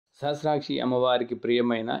సహస్రాక్షి అమ్మవారికి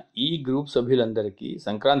ప్రియమైన ఈ గ్రూప్ సభ్యులందరికీ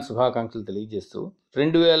సంక్రాంతి శుభాకాంక్షలు తెలియజేస్తూ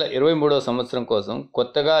 2023వ సంవత్సరం కోసం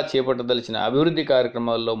కొత్తగా చేపట్టదలిచిన అభివృద్ధి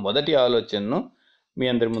కార్యక్రమాల్లో మొదటి ఆలోచనను మీ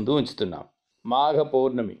అందరి ముందు ఉంచుతున్నాం. మాఘ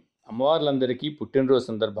పౌర్ణమి అమ్మవార్లందరికీ పుట్టినరోజు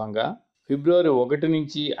సందర్భంగా ఫిబ్రవరి 1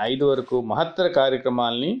 నుంచి 5 వరకు మహత్తర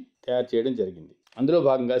కార్యక్రమాలని తయారు చేయడం జరిగింది. అందులో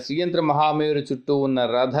భాగంగా శ్రీయంత్ర మహామేరు చుట్టూ ఉన్న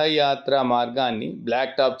రథ యాత్ర మార్గాన్ని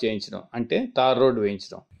బ్లాక్ టాప్ చేయించడం, అంటే తార్ రోడ్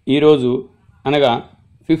వేయించడం. ఈరోజు అనగా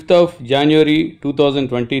 5th of January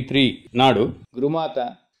 2023 నాడు గురుమాత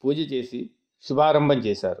పూజ చేసి శుభారంభం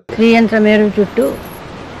చేశారు. శ్రీయంత్ర మేరు చుట్టూ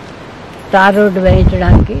తార్ రోడ్డు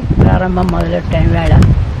వేయించడానికి ప్రారంభం మొదలెట్టిన వేళ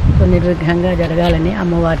నిర్విఘ్నంగా జరగాలని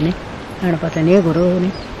అమ్మవారిని, గణపతిని,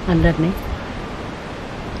 గురువుని అందరినీ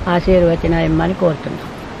ఆశీర్వచనాయమ్మని కోరుతున్నాం.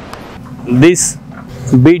 This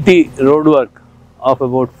BT road work of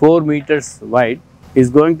about 4 meters wide is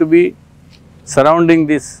going to be surrounding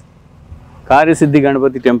this Karyasiddhi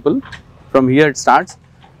Ganapati temple. From here it starts,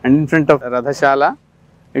 and in front of Radhashala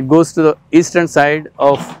it goes to the eastern side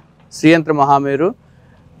of Sriyantra Mahameru,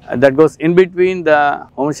 that goes in between the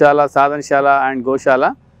Homshala, Sadhanshala and Goshala,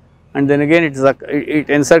 and then again it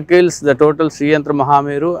encircles the total Sriyantra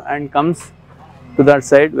Mahameru and comes to that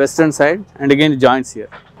side, western side, and again it joins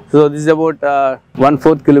here. So this is about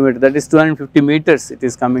 1/4 kilometer, that is 250 meters it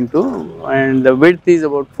is coming to, and the width is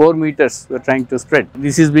about 4 meters we are trying to spread.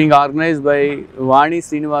 This is being organized by Vani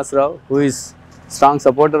Srinivas Rao, who is strong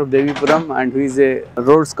supporter of Devipuram and who is a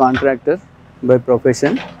roads contractor by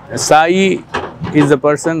profession. Sai is the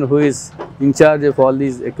person who is in charge of all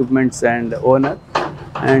these equipments and owner,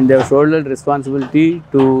 and they have shouldered responsibility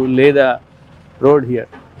to lay the road here.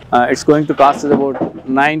 It's going to cost us about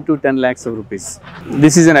 9 to 10 lakhs of rupees.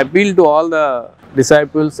 This is an appeal to all the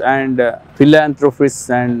disciples and philanthropists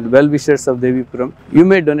and well-wishers of Devipuram. You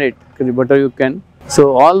may donate whatever you can. So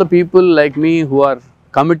all the people like me who are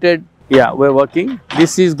committed, we're working.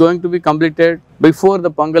 This is going to be completed before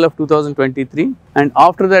the Pongal of 2023, and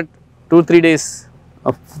after that 2-3 days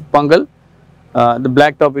of Pongal, the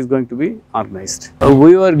blacktop is going to be organized.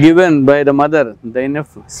 We were given by the mother the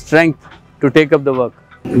enough strength to take up the work.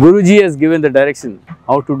 Guruji has given the direction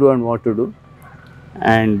how to do and what to do,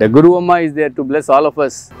 and Guru Amma is there to bless all of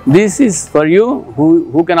us. This is for you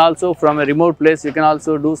who can also, from a remote place, you can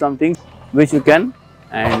also do something which you can,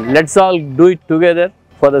 and let's all do it together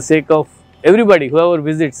for the sake of everybody. Whoever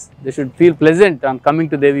visits, they should feel pleasant on coming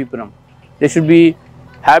to Devipuram. They should be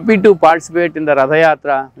happy to participate in the Ratha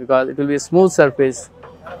Yatra because it will be a smooth surface,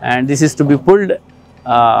 and this is to be pulled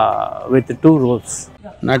with 2 ropes.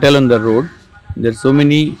 Not along the road, there are so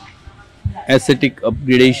many aesthetic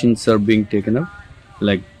upgradations are being taken up,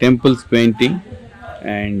 like temples painting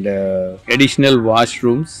and additional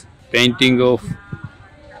washrooms, painting of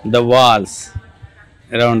the walls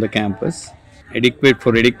around the campus,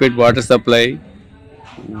 adequate water supply.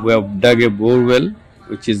 We have dug a borewell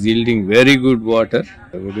which is yielding very good water.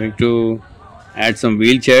 We're going to add some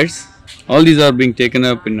wheelchairs. All these are being taken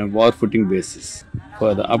up in a war footing basis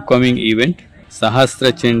for the upcoming event,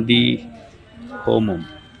 Sahasrakshi Homam,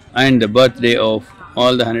 and the birthday of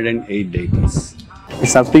all the 108 deities.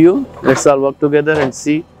 It's up to you. Let's all work together and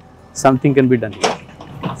see something can be done here.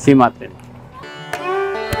 See Matre.